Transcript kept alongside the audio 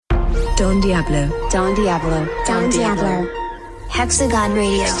Don Diablo. Don Diablo. Don Diablo. Hexagon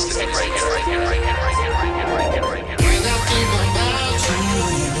Radio.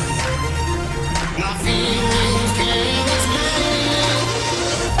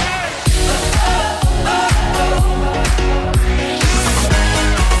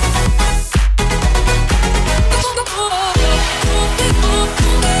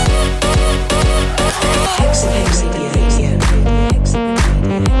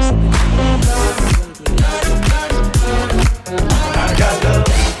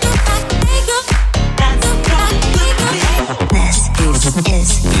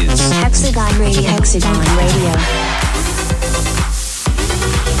 Hexagon Radio. Hexagon Radio.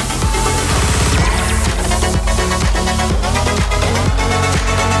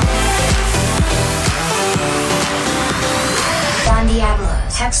 Don Diablo.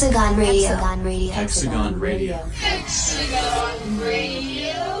 Hexagon Radio. Hexagon Radio. Hexagon Radio. Hexagon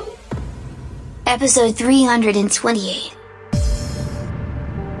Radio. Episode 328.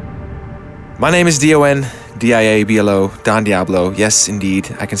 My name is Don Diablo, Don Diablo. Yes, indeed.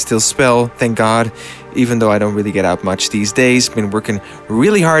 I can still spell, thank God, even though I don't really get out much these days. Been working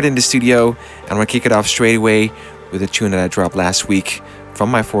really hard in the studio, and I'm gonna kick it off straight away with a tune that I dropped last week from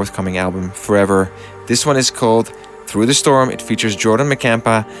my forthcoming album, Forever. This one is called Through the Storm. It features Jordan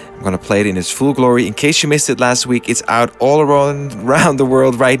McCampa. I'm gonna play it in its full glory. In case you missed it last week, it's out all around the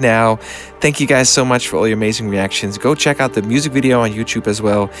world right now. Thank you guys so much for all your amazing reactions. Go check out the music video on YouTube as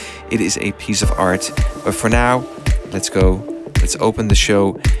well. It is a piece of art. But for now, let's go. Let's open the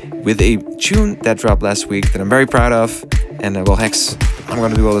show with a tune that dropped last week that I'm very proud of. And well, Hex, I'm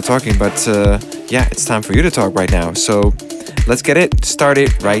gonna do all the talking, but yeah, it's time for you to talk right now. So let's get it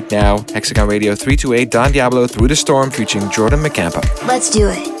started right now. Hexagon Radio 328, Don Diablo, Through the Storm, featuring Jordan McCampa. Let's do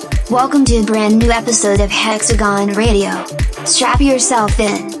it. Welcome to a brand new episode of Hexagon Radio. Strap yourself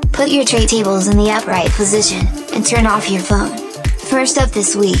in, put your tray tables in the upright position, and turn off your phone. First up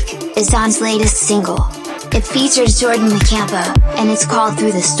this week is Don's latest single. It features Jordan McCampa, and it's called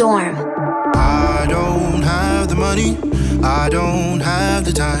Through the Storm. I don't have the money, I don't have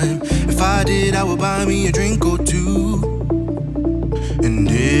the time. If I did, I would buy me a drink or two. And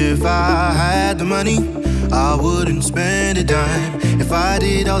if I had the money, I wouldn't spend a dime. If I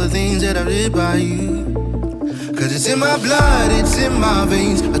did all the things that I did by you. Cause it's in my blood, it's in my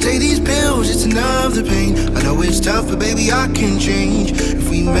veins. I take these pills just to numb the pain. I know it's tough, but baby I can change. If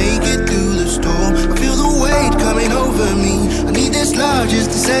we make it through the storm, I feel the weight coming over me. I need this love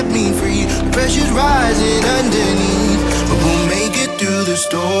just to set me free. The pressure's rising underneath, but we'll make it through the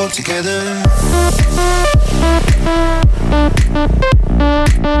storm together.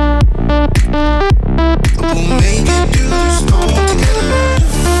 We'll make it through the storm together.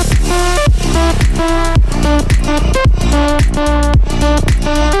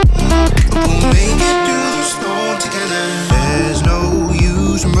 We'll make it through the storm together. There's no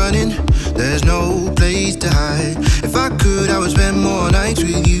use in running, there's no place to hide. If I could, I would spend more nights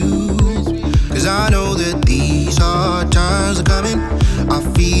with you. Cause I know that these hard times are coming. I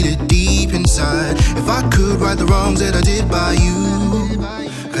feel it deep inside. If I could right the wrongs that I did by you.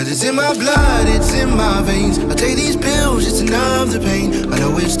 Cause it's in my blood, it's in my veins. I take these pills just to numb the pain. I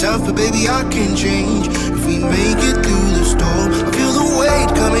know it's tough, but baby I can change. If we make it through the storm, I feel the weight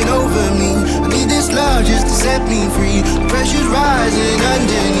coming over me. I need this love just to set me free. The pressure's rising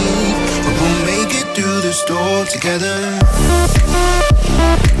underneath, but we'll make it through the storm together.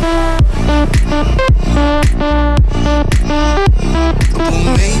 We'll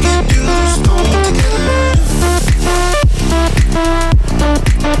make it through the storm together. We'll make it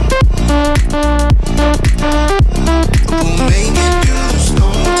through the storm together. We'll make it through the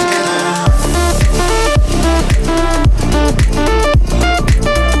storm together.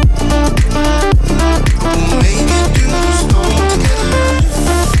 We'll make it through the storm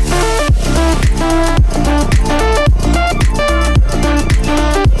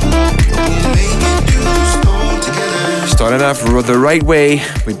together. Started off the right way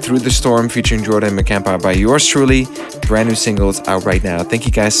with Through the Storm featuring Jordan McCampa by yours truly. Brand new singles out right now. Thank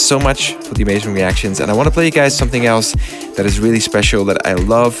you guys so much for the amazing reactions. And I want to play you guys something else that is really special that I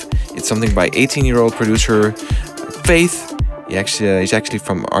love. It's something by 18-year-old producer Faith. He's actually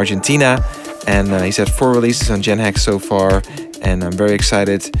from Argentina. And he's had 4 releases on Gen Hex so far. And I'm very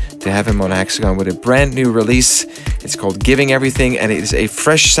excited to have him on Hexagon with a brand new release. It's called Giving Everything, and it is a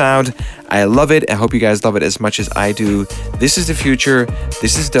fresh sound. I love it. I hope you guys love it as much as I do. This is the future.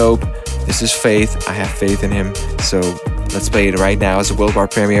 This is dope. This is Faith. I have faith in him. So let's play it right now as a world bar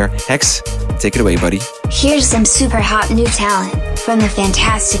premiere. Hex, take it away, buddy. Here's some super hot new talent from the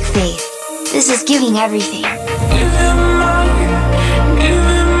fantastic Faith. This is Giving Everything. Giving my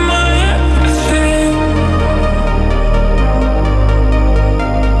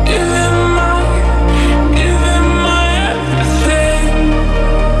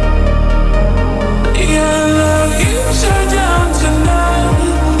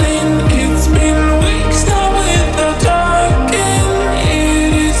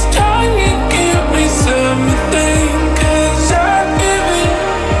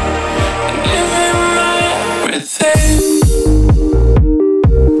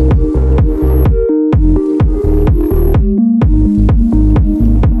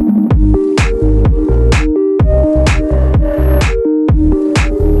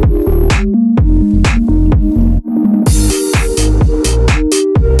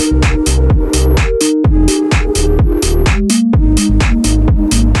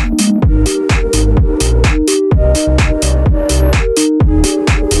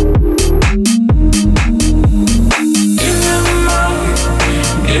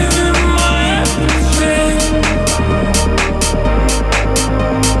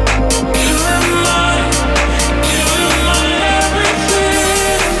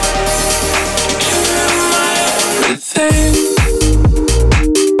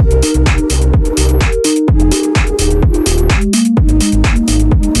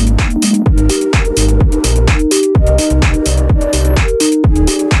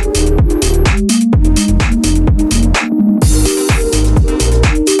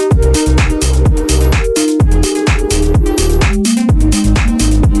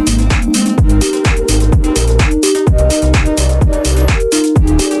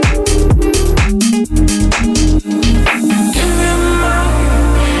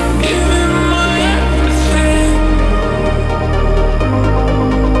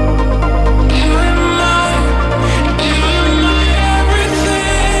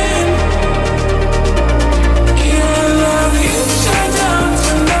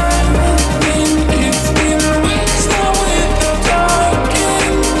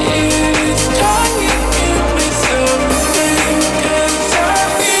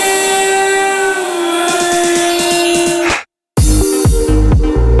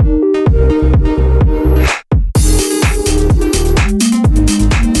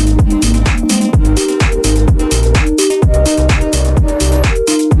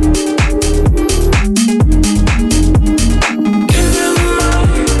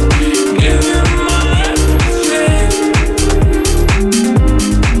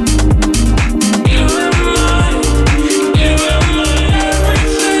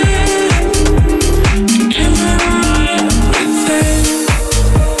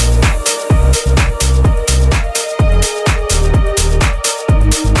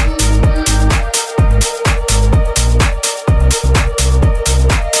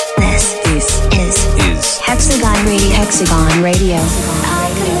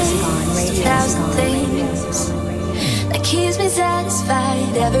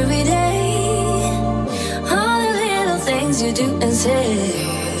every day. All the little things you do and say.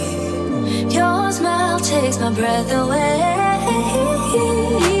 Your smile takes my breath away.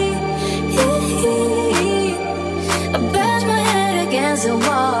 I bash my head against the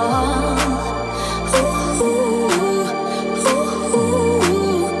wall. Ooh, ooh, ooh.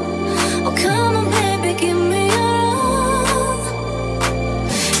 Oh, come on, baby, give me your all.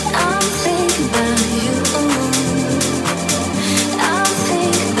 I'm thinking about you. I'm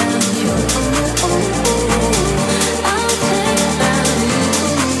thinking about you. I'm thinking about you.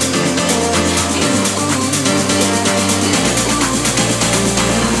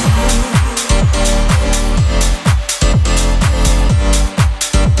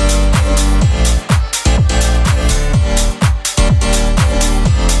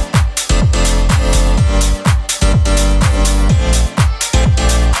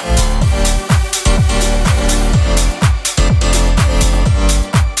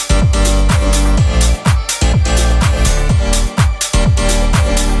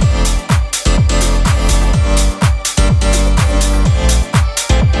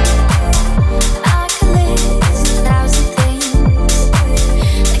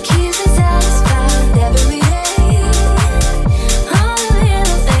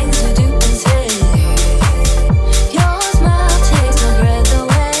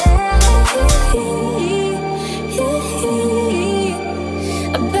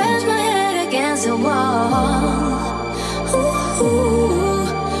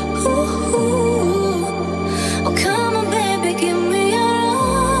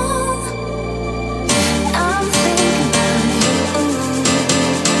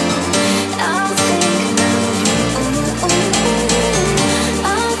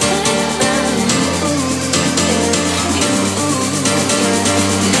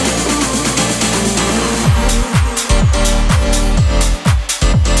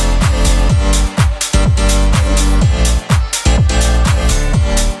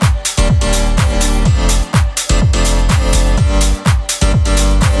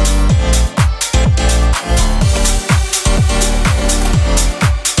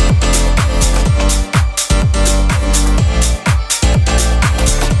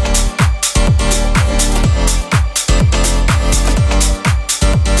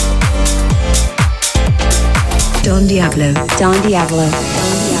 Don Diablo. Don Diablo.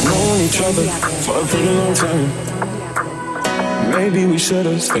 We've known each other for a pretty long time. Maybe we should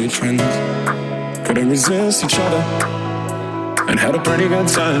have stayed friends. Couldn't resist each other and had a pretty good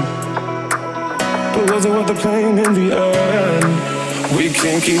time. But was it worth the pain in the end? We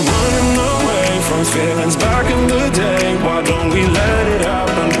can't keep running away from feelings back in the day. Why don't we let it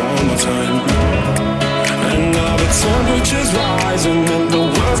happen one more time? And now the temperature's rising and the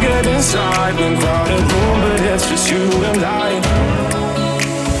world's getting silent. Crowded room, but it's just you and I.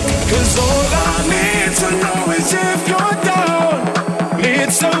 'Cause all I need to know is if you're down.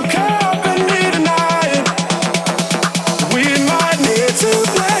 Need some company tonight. We might need to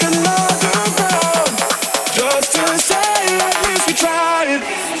play another round, just to say at least we tried.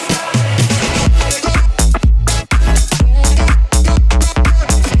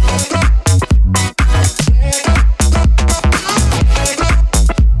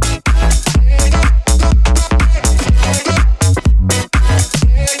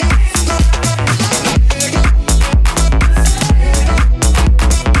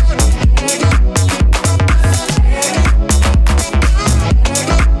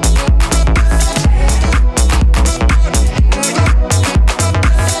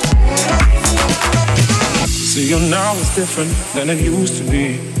 Now it's different than it used to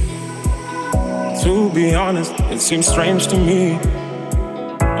be. To be honest, it seems strange to me.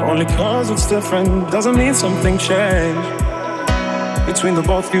 Only 'cause it's different doesn't mean something changed between the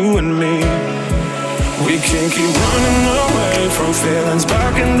both you and me. We can't keep running away from feelings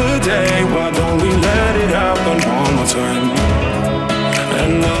back in the day. Why don't we let it happen one more time?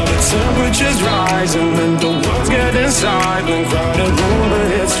 And now the temperature's rising and the world's getting silent. Crowded room, but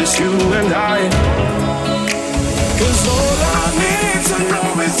it's just you and I. 'Cause all I need to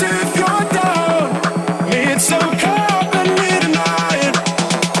know is if you're down. Need some company tonight.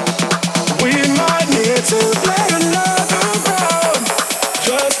 We might need to play another round,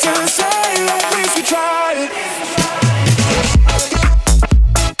 just to say at least we tried.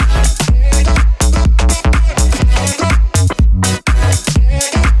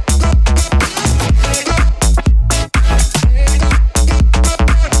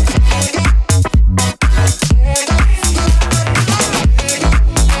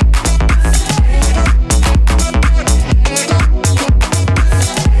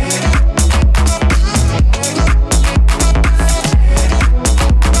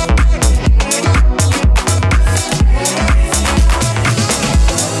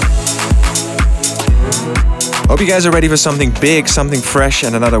 you guys are ready for something big, something fresh,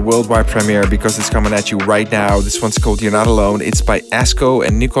 and another worldwide premiere because it's coming at you right now. This one's called You're Not Alone. It's by Asco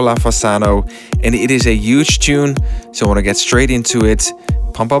and Nicola Fasano, and it is a huge tune, so I want to get straight into it.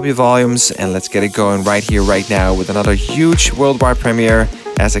 Pump up your volumes and let's get it going right here, right now with another huge worldwide premiere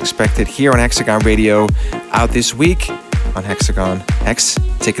as expected here on Hexagon Radio, out this week on Hexagon. Hex,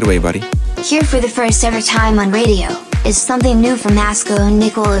 take it away, buddy. Here for the first ever time on radio is something new from Asco and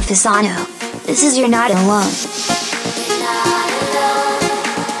Nicola Fasano. This is You're Not Alone.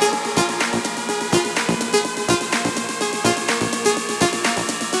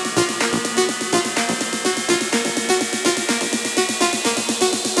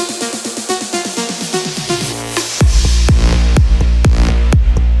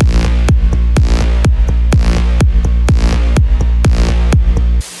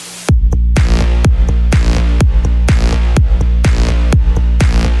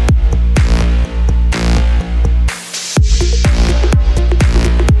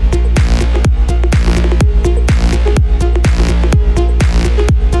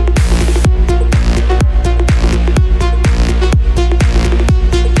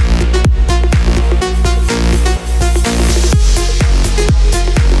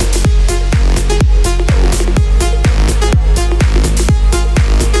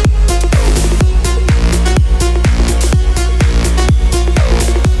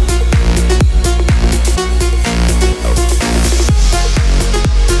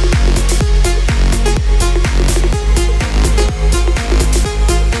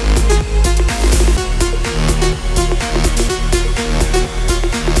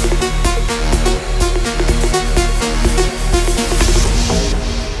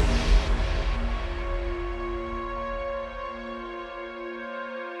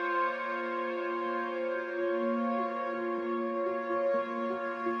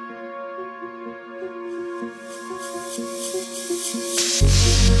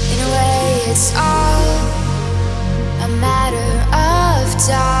 It's all a matter of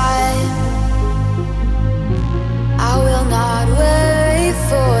time. I will not wait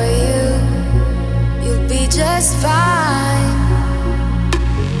for you. You'll be just fine.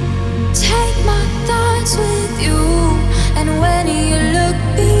 Take my thoughts with you, and when you look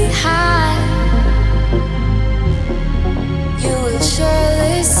behind, you will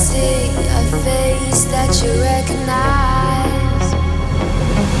surely see a face that you recognize.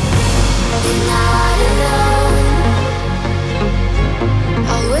 You're not alone.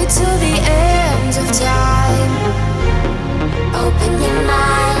 I'll wait till the end of time. Open your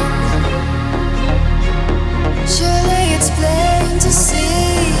mind. Surely it's plain to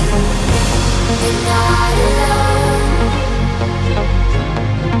see. You're not alone.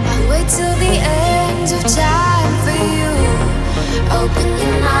 I'll wait till the end of time for you. Open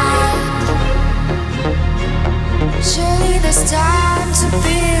your mind. Surely there's time to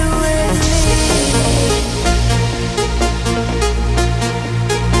be with me.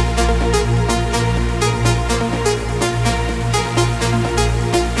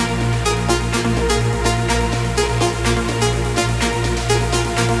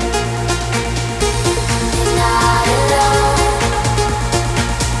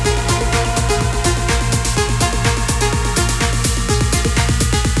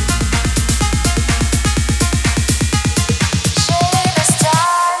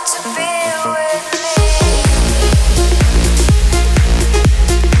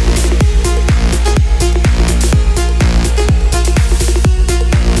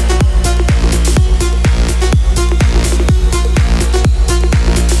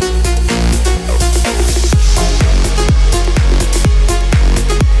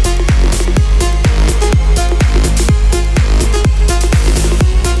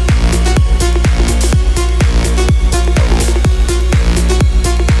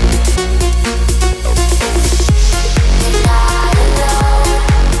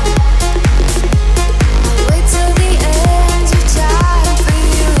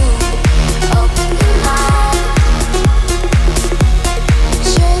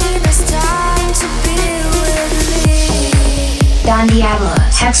 Don Diablo,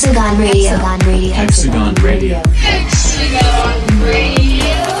 Hexagon Radio. Hexagon Radio. Hexagon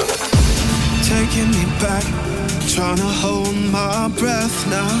Radio. Taking me back, trying to hold my breath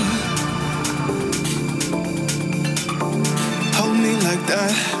now. Hold me like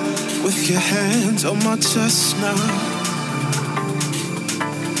that, with your hands on my chest now.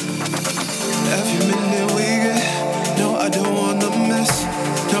 Every minute we get, no, I don't wanna miss.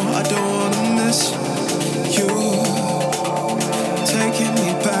 No, I don't wanna miss you. Taking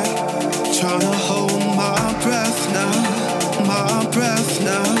me back, trying to hold my breath now. My breath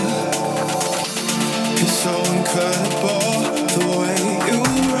now. It's so incredible.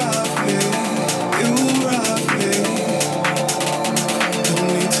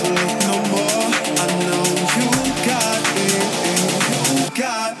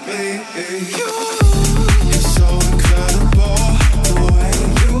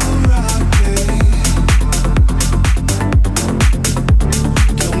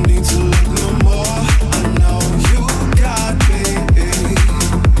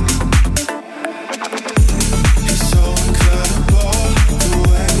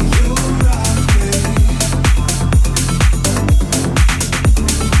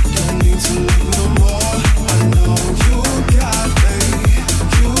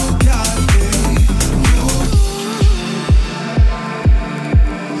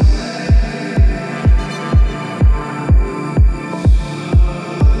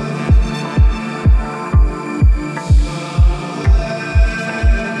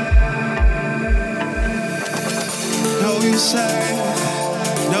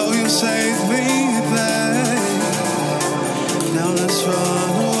 save me, babe. Now let's run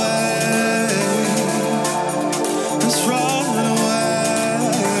away. Let's run away.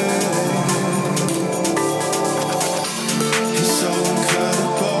 It's so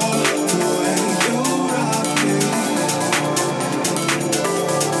incredible the way you rock me.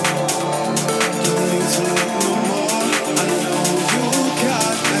 Don't need to look no more. I know you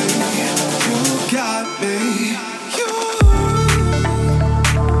got me. You got me.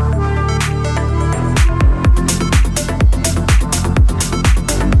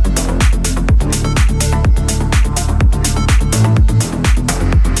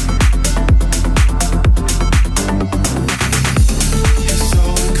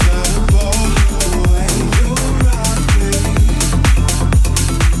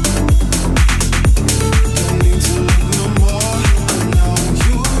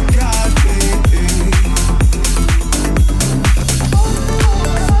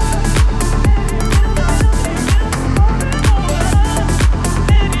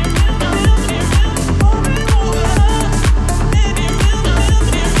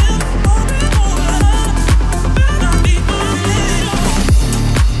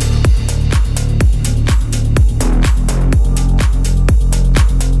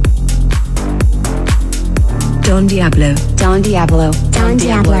 Don Diablo. Don Diablo. Don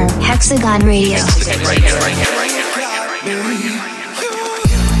Diablo. Hexagon Radio.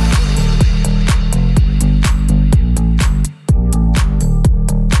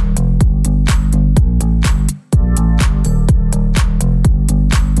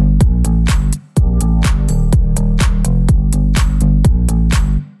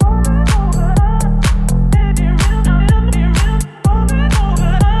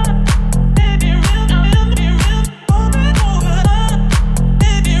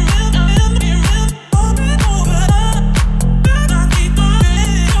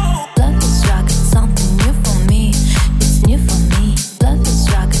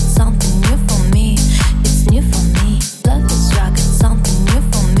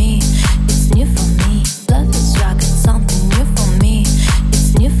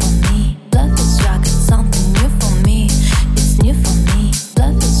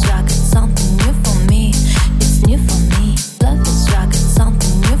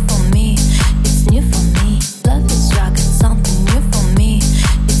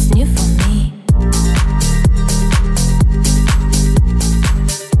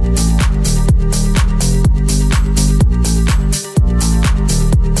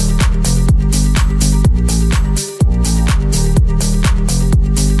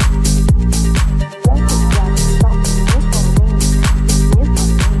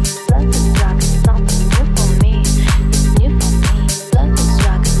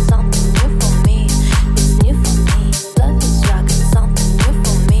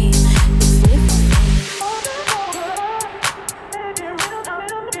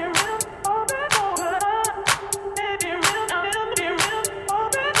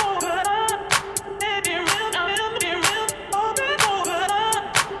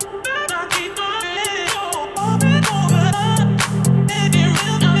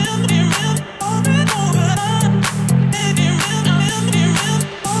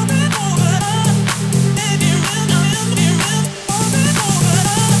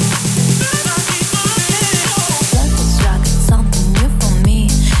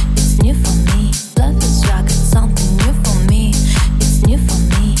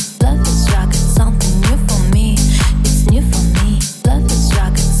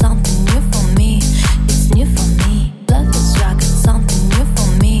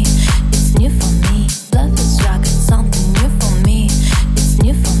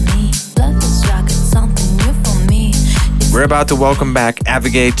 We're about to welcome back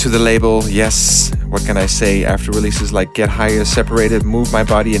Avigate to the label. Yes, what can I say? After releases like Get Higher, Separated, Move My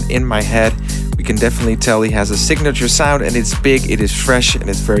Body, and In My Head, we can definitely tell he has a signature sound, and it's big, it is fresh, and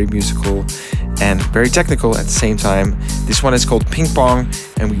it's very musical and very technical at the same time. This one is called Ping Pong,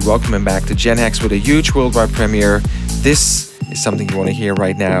 and we welcome him back to Gen Hex with a huge worldwide premiere. This is something you want to hear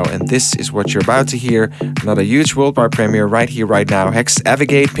right now, and this is what you're about to hear. Another huge worldwide premiere right here, right now. Hex,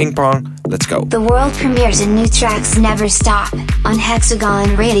 Avigate, Ping Pong, let's go. The world premieres and new tracks never stop on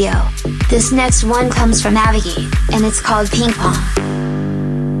Hexagon Radio. This next one comes from Avigate, and it's called Ping Pong.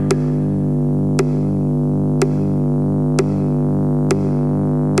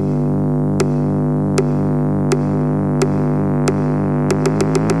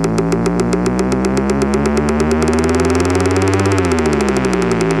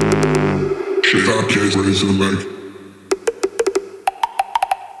 Raising the mic.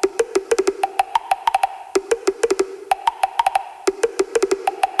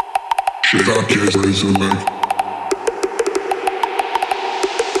 Shit, I can't raise a leg.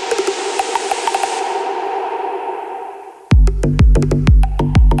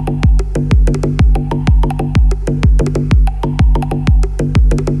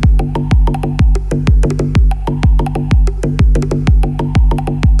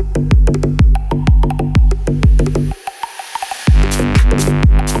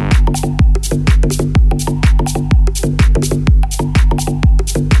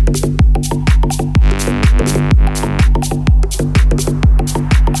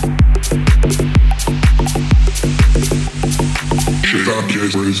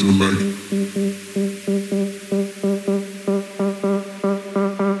 Raise the leg.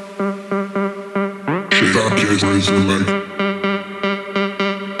 Shit, I can't raise the leg.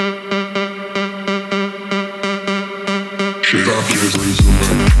 Shit, I can't raise the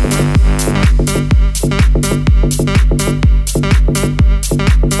leg.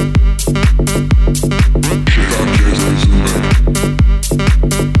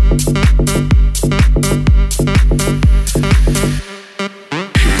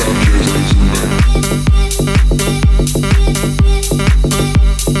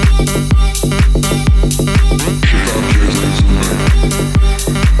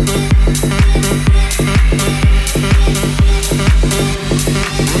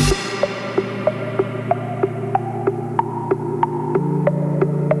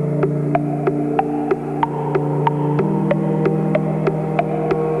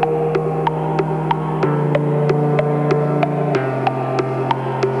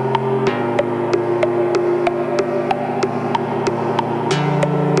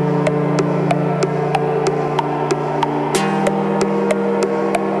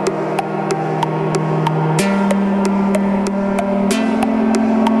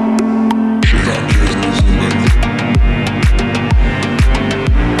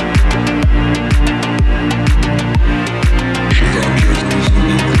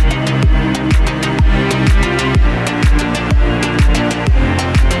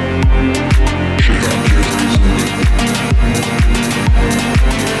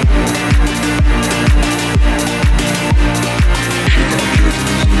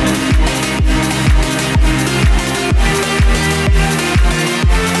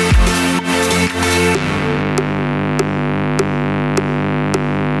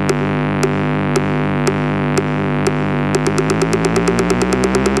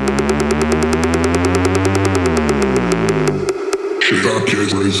 Shit, I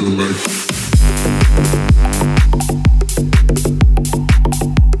can't raise the leg. Raise the leg.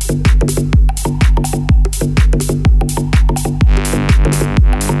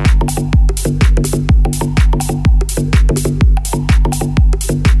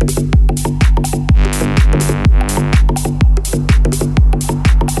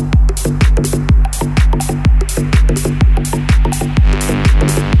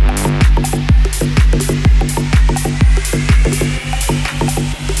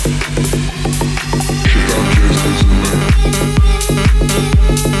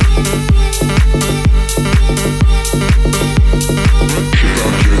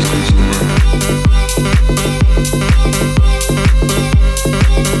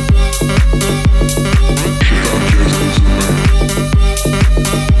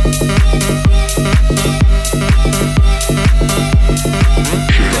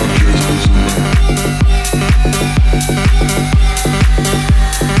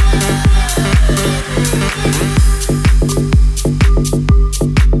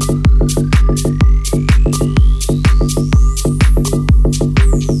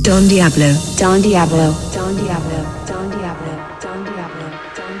 Don Diablo. Don Diablo. Don Diablo. Don Diablo. Don Diablo.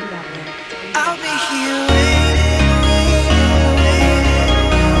 Don Diablo. I'll be here.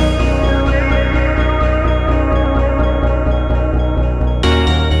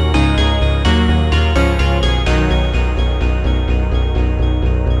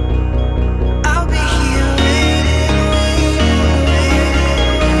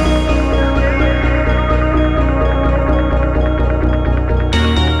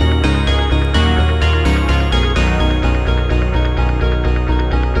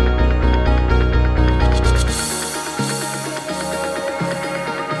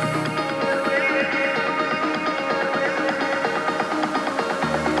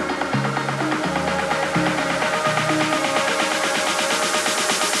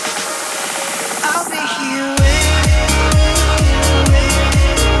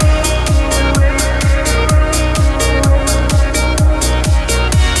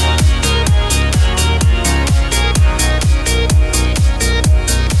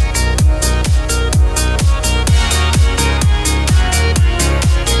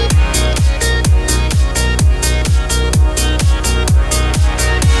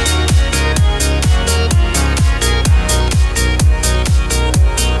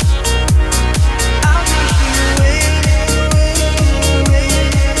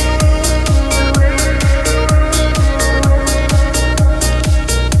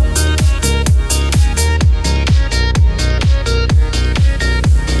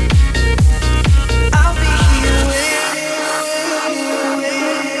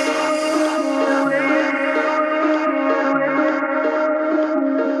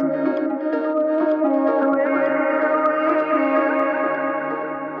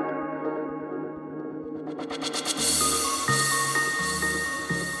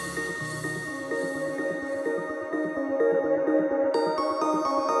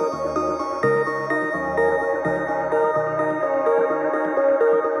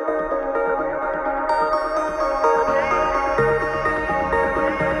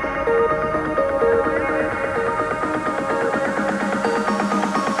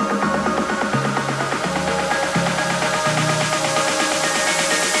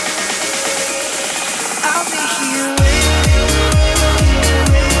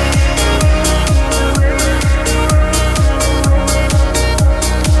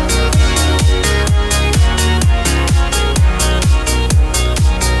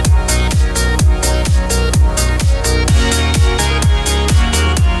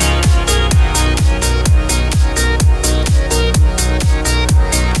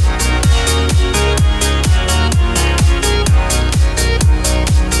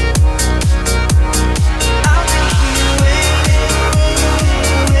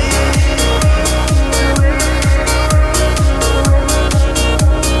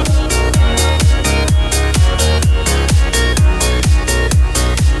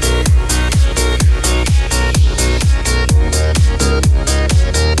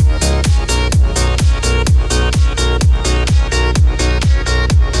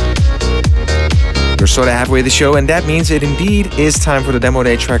 sort of halfway the show, and that means it indeed is time for the Demo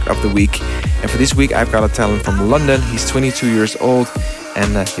Day track of the week. And for this week, I've got a talent from London. He's 22 years old,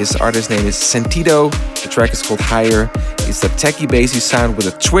 and his artist name is Sentido. The track is called Higher. It's a techie bassy sound with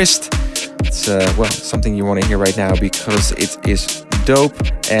a twist. It's, something you want to hear right now because it is dope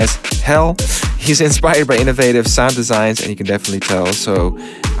as hell. He's inspired by innovative sound designs, and you can definitely tell. So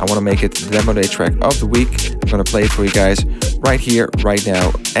I want to make it the Demo Day track of the week. I'm going to play it for you guys right here, right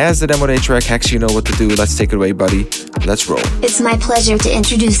now. As the Demo Day track, Hex, you know what to do. Let's take it away, buddy. Let's roll. It's my pleasure to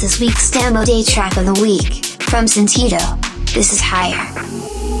introduce this week's Demo Day track of the week. From Sentido, this is Higher.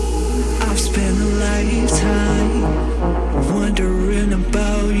 I've spent a lifetime wondering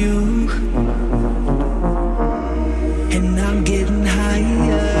about you, and I'm getting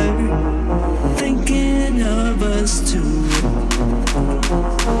higher, thinking of us two.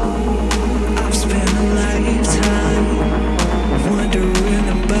 I've spent a lifetime wondering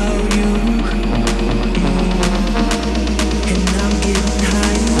about you, and I'm getting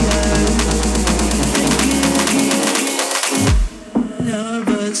higher, thinking of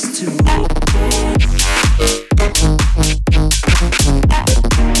us two.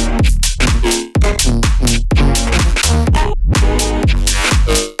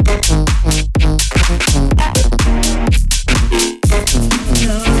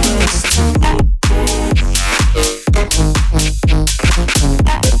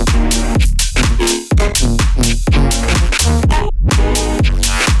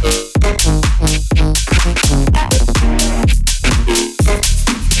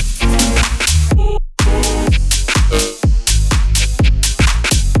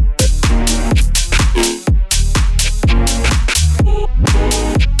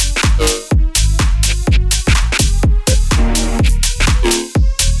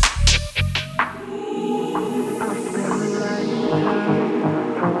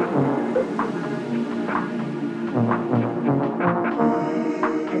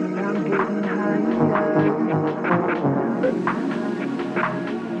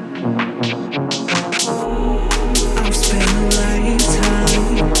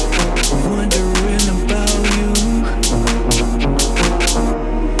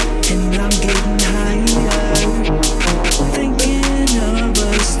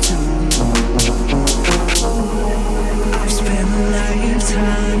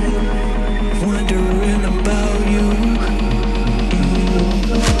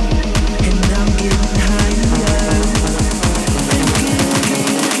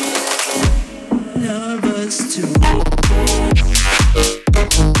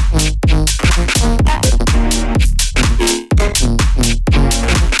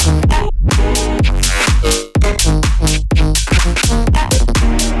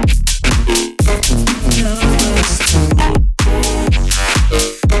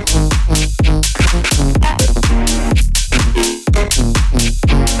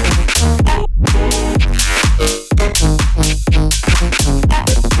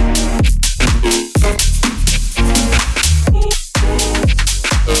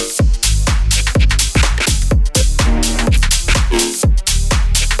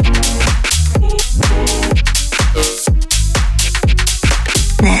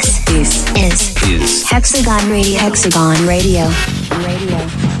 Hexagon Radio. Hexagon Radio.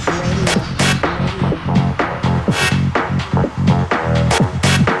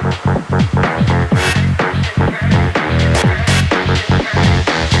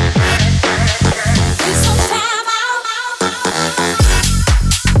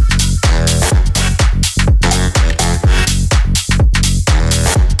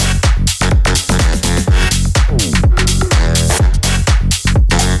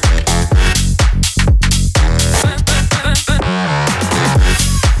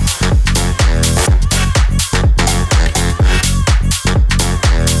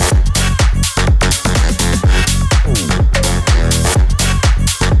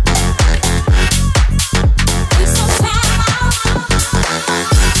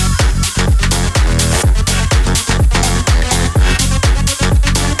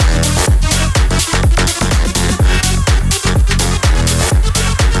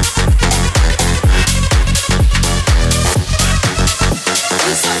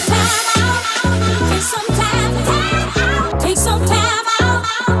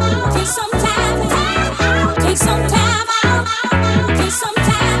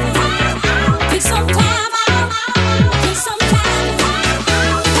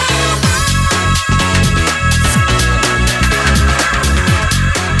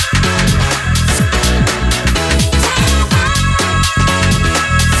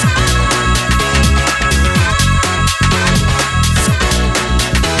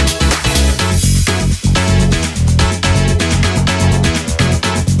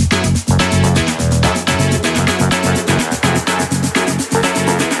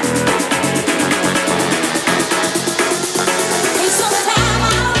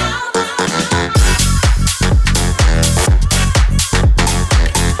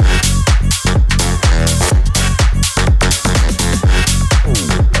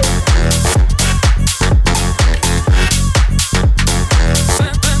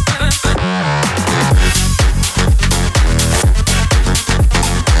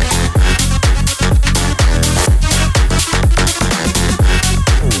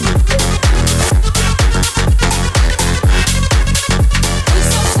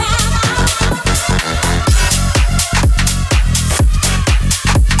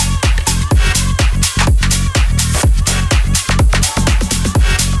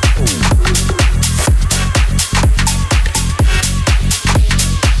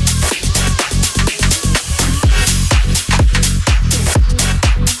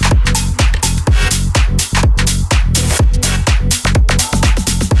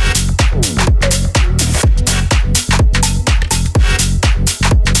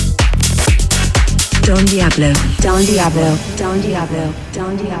 Don Diablo, Don Diablo, Don Diablo,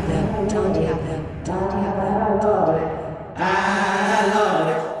 Don Diablo, Don Diablo, Don Diablo, Don Diablo.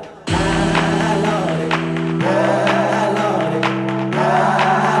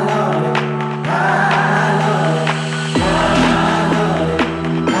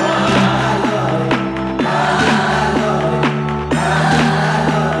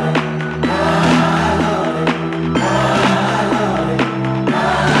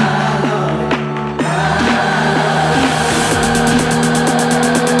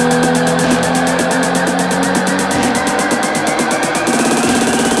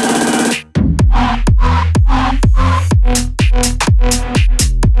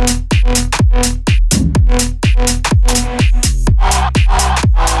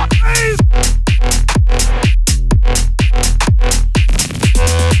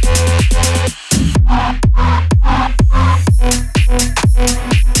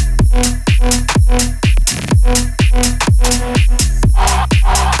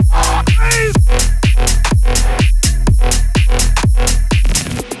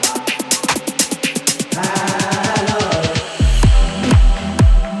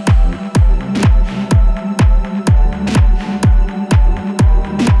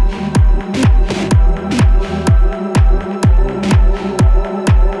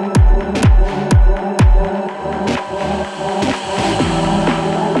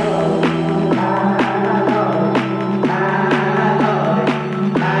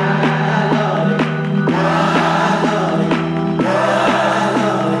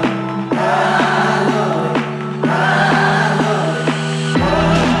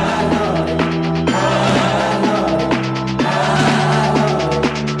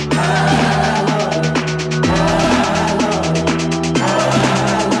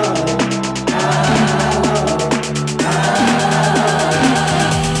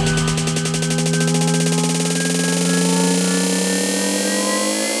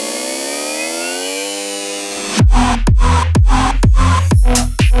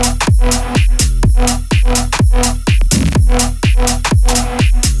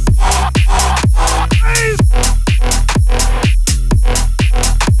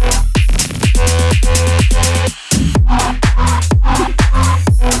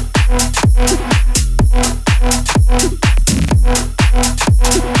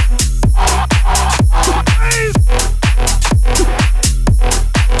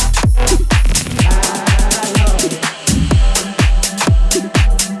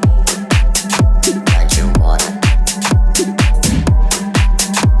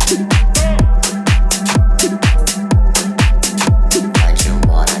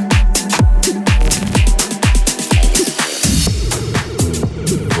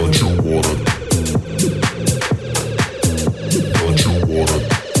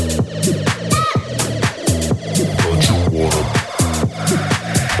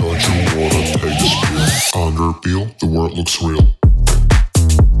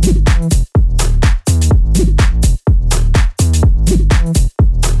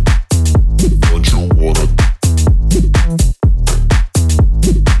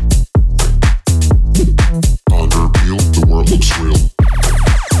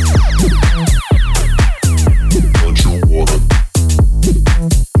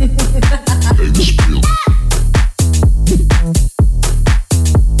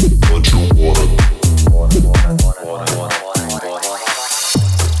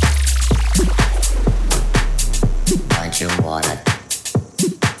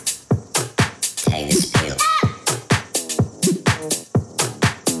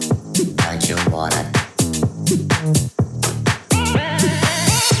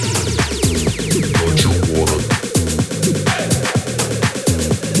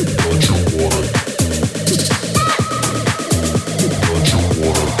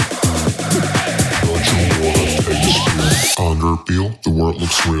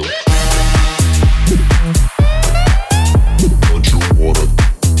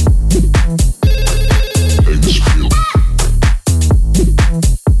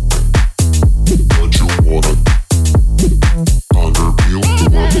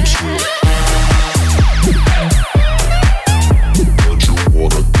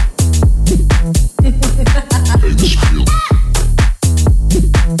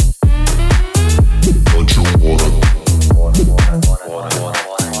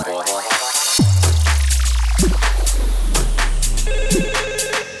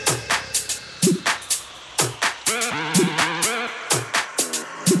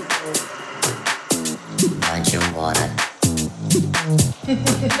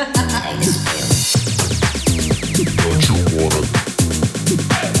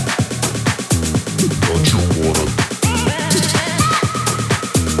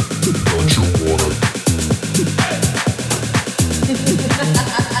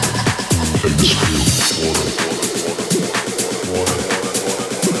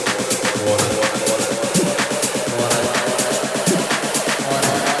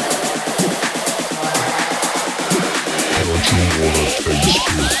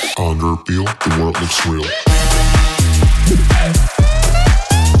 Ponder, feel, the world looks real.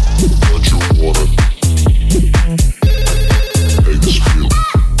 Don't you wanna make this feel?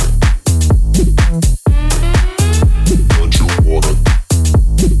 Don't you wanna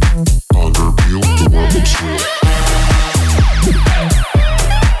ponder, feel, the world looks real.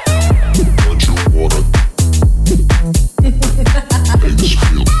 Don't you wanna make this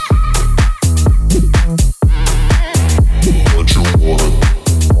feel? Don't you wanna?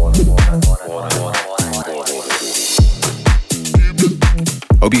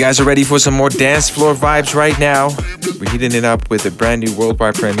 Hope you guys are ready for some more dance floor vibes right now. We're heating it up with a brand new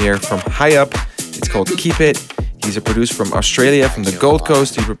worldwide premiere from High Up. It's called Keep It. He's a producer from Australia, from the Gold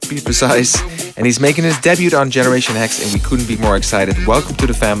Coast to be precise, and he's making his debut on Generation X, and we couldn't be more excited. Welcome to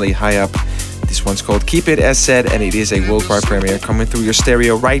the family, High Up. This one's called Keep It, as said, and it is a worldwide premiere coming through your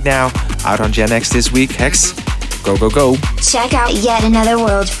stereo right now, out on Gen X this week. Hex, go, go, go. Check out yet another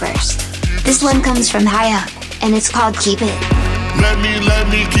world first. This one comes from High Up, and it's called Keep It. Let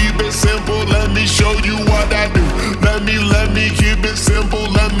me keep it simple. Let me show you what I do. Let me keep it simple.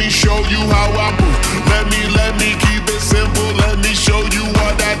 Let me show you how I move. Let me keep it simple. Let me show you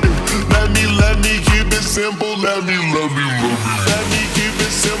what I do. Let me keep it simple. Let me keep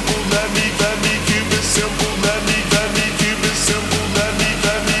it simple. Let me keep it simple. Let me keep it simple. Let me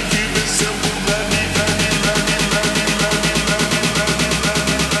keep it simple.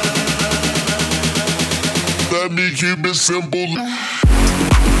 Let me keep it simple.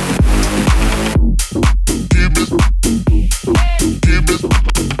 Keep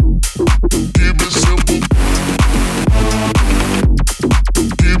it simple.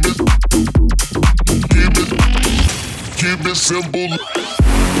 Keep it simple.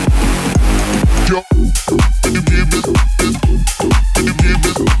 Yo. Keep it simple.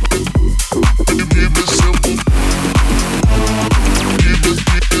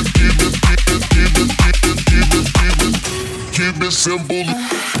 Keep it simple.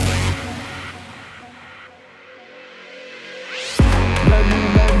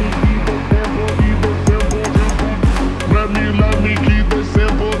 Let me keep it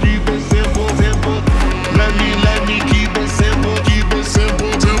simple. Keep it simple, simple. Let me keep it simple. Keep it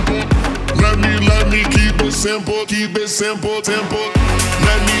simple, simple. Let me keep it simple. Keep it simple, simple.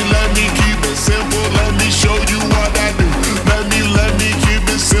 Let me keep it simple. Let me show you what I do. Let me keep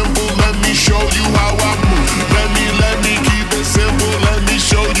it simple. Let me show you how I move. Let me keep it simple. Let me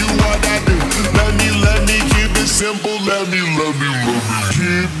show you what I do. Let me keep it simple. Let me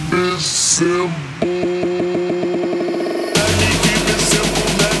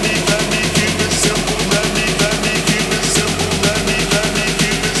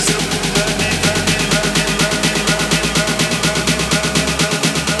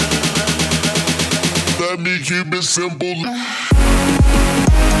keep it simple. Keep it simple. Keep it simple.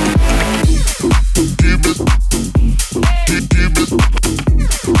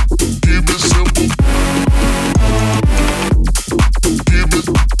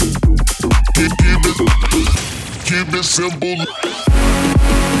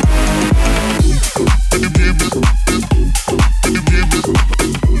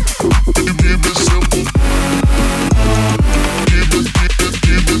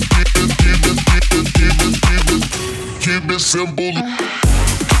 Keep it simple. Keep it simple.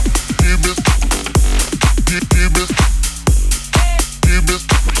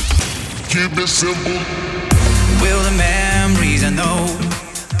 Keep it simple. Will the memories I know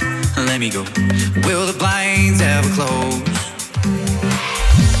let me go? Will the blinds ever close?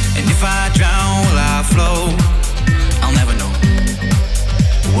 And if I drown, will I float? I'll never know.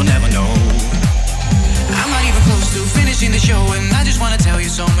 We'll never know. I'm not even close to finishing the show, and I just wanna tell you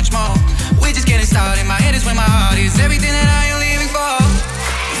so much more. We're just getting started. My head is where my heart is. Everything that I am living for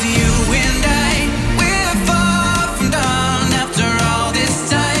is you and I. We're far from done after all this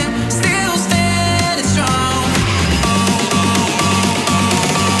time. Still standing strong.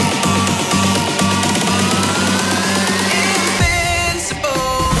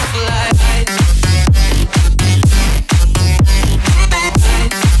 Invincible flight.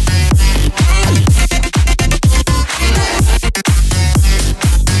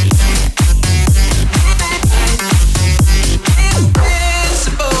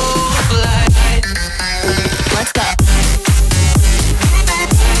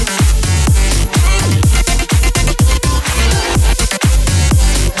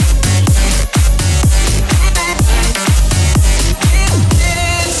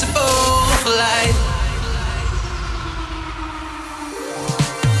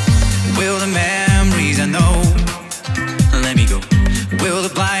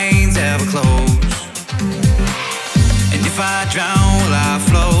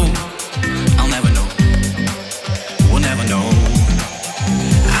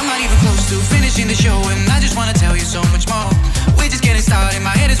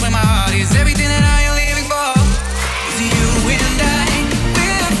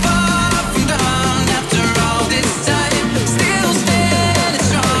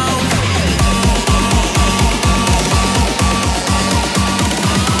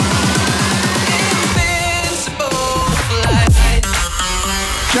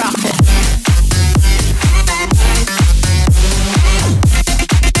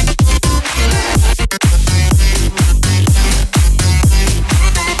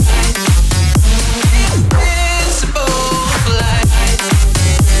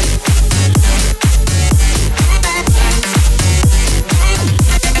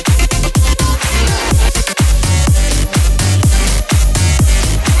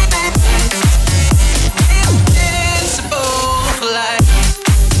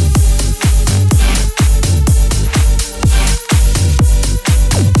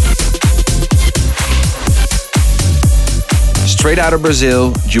 Straight out of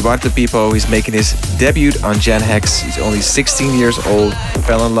Brazil, Gilberto Pipo. He's making his debut on Gen Hex. He's only 16 years old,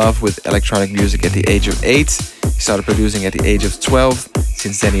 fell in love with electronic music at the age of 8. He started producing at the age of 12.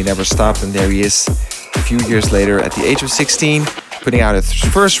 Since then he never stopped, and there he is a few years later at the age of 16, putting out his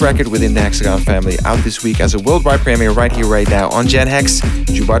first record within the Hexagon family, out this week as a worldwide premiere right here, right now on Gen Hex.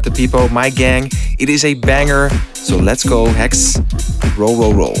 Gilberto Pipo, My Gang. It is a banger, so let's go, Hex. Roll,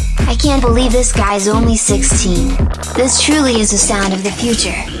 roll, roll. I can't believe this guy's only 16. This truly is the sound of the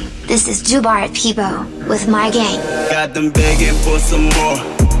future. This is Gilberto Pipo with My Gang. Got them begging for some more.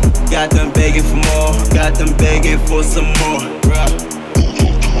 Got them begging for more. Got them begging for some more.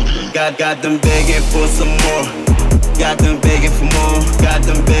 Got them begging for some more. Got them begging for more. Got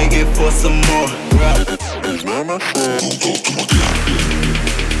them begging for some more.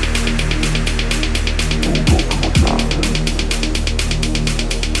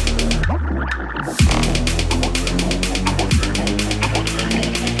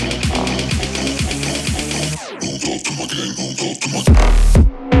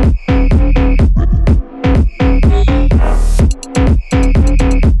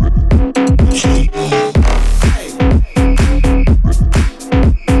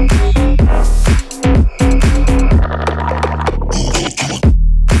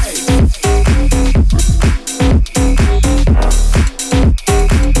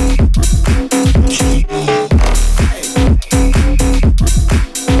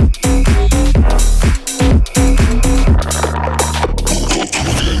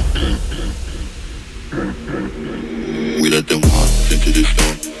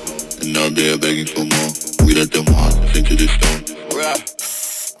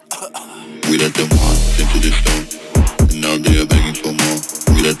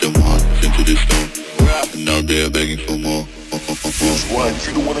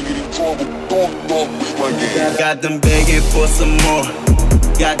 Got them begging for some more.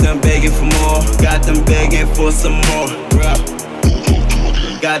 Got them begging for more. Got them begging for some more.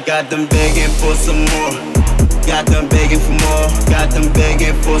 Got them begging for some more. Got them begging for more. Got them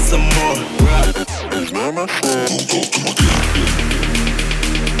begging for some more.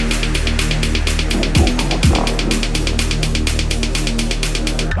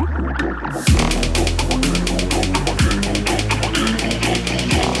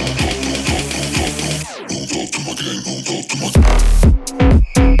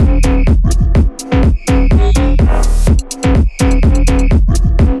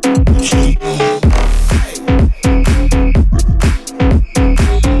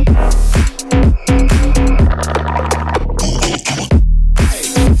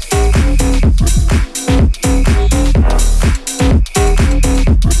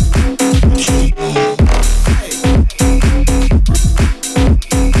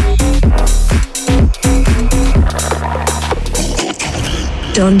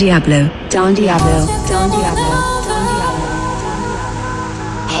 Don Diablo, Don Diablo, Don Diablo, Don Diablo.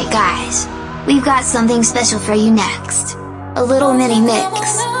 Hey guys, we've got something special for you next. A little mini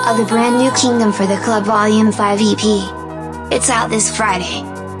mix of the brand new Kingdom for the Club Volume 5 EP. It's out this Friday,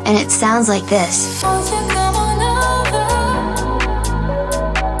 and it sounds like this.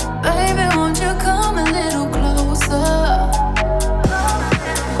 Baby, won't you come a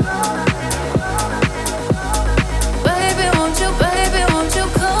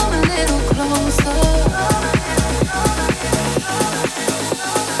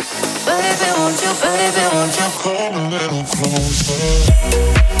little closer?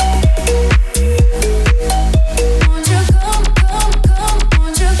 Won't you come,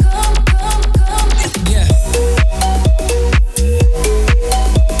 won't you come, yeah.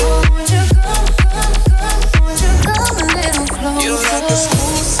 Oh, won't you come a little closer? You're like a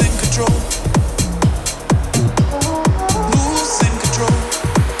losing control. Losing control.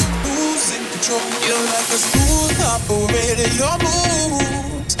 Losing control. You're like a smooth operator. Your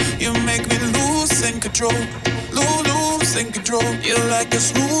moves, you make me losing control, losing control. You're like a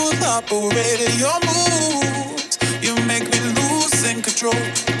smooth operator. Your moves, you make me losing control.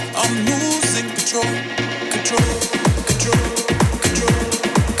 I'm losing control, control, control, control,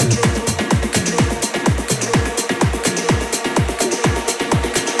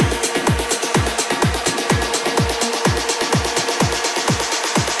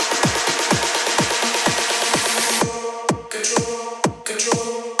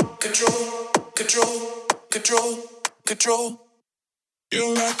 control, control, control, control.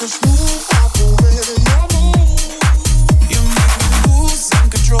 You're like a smooth operator. Your move, you make me losing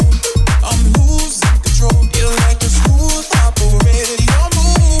control. I'm losing control. You're like a smooth operator. Your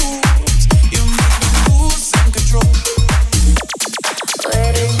moves, you make me losing control.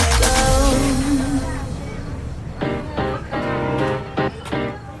 Where did you go?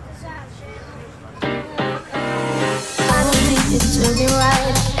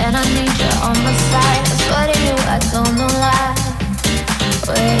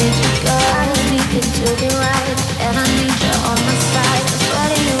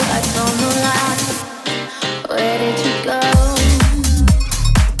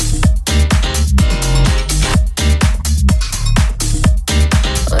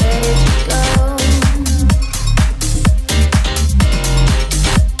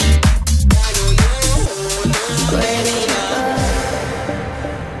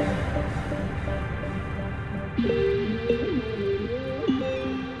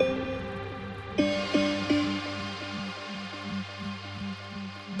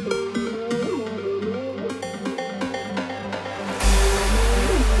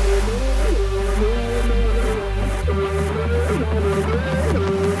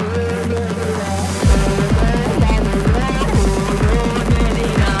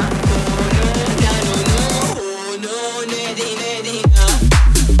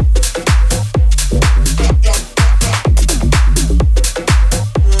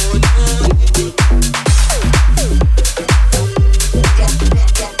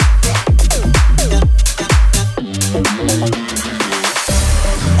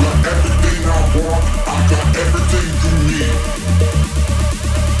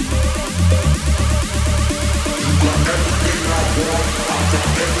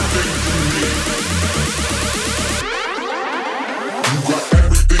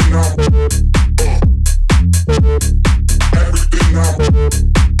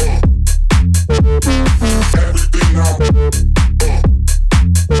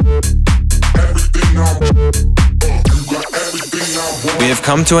 We have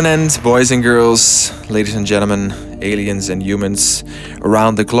come to an end, boys and girls, ladies and gentlemen, aliens and humans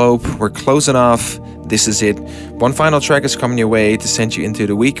around the globe. We're closing off. This is it. One final track is coming your way to send you into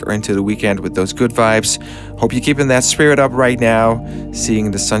the week or into the weekend with those good vibes. Hope you're keeping that spirit up right now,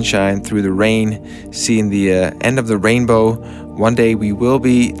 seeing the sunshine through the rain, seeing the end of the rainbow. One day we will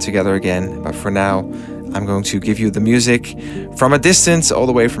be together again, but for now, I'm going to give you the music from a distance, all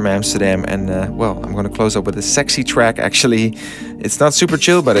the way from Amsterdam. And well, I'm going to close up with a sexy track, actually. It's not super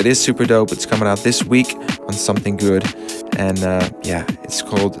chill, but it is super dope. It's coming out this week on Something Good. And yeah, it's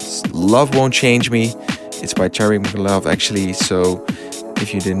called Love Won't Change Me. It's by Terry McLove, actually. So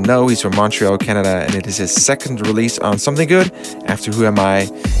if you didn't know, he's from Montreal, Canada. And it is his second release on Something Good after Who Am I?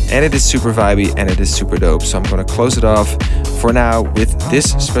 And it is super vibey and it is super dope. So I'm going to close it off for now with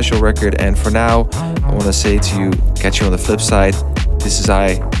this special record. And for now, I want to say to you, catch you on the flip side. This is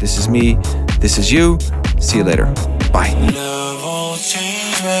I, this is me, this is you. See you later. Bye. Love won't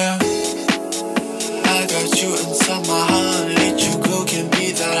change me. I got you inside my heart. Let you go can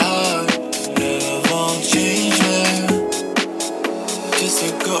be that hard. Love won't change me. Just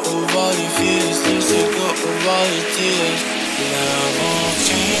let go of all your fears. Just let go of all your tears. Love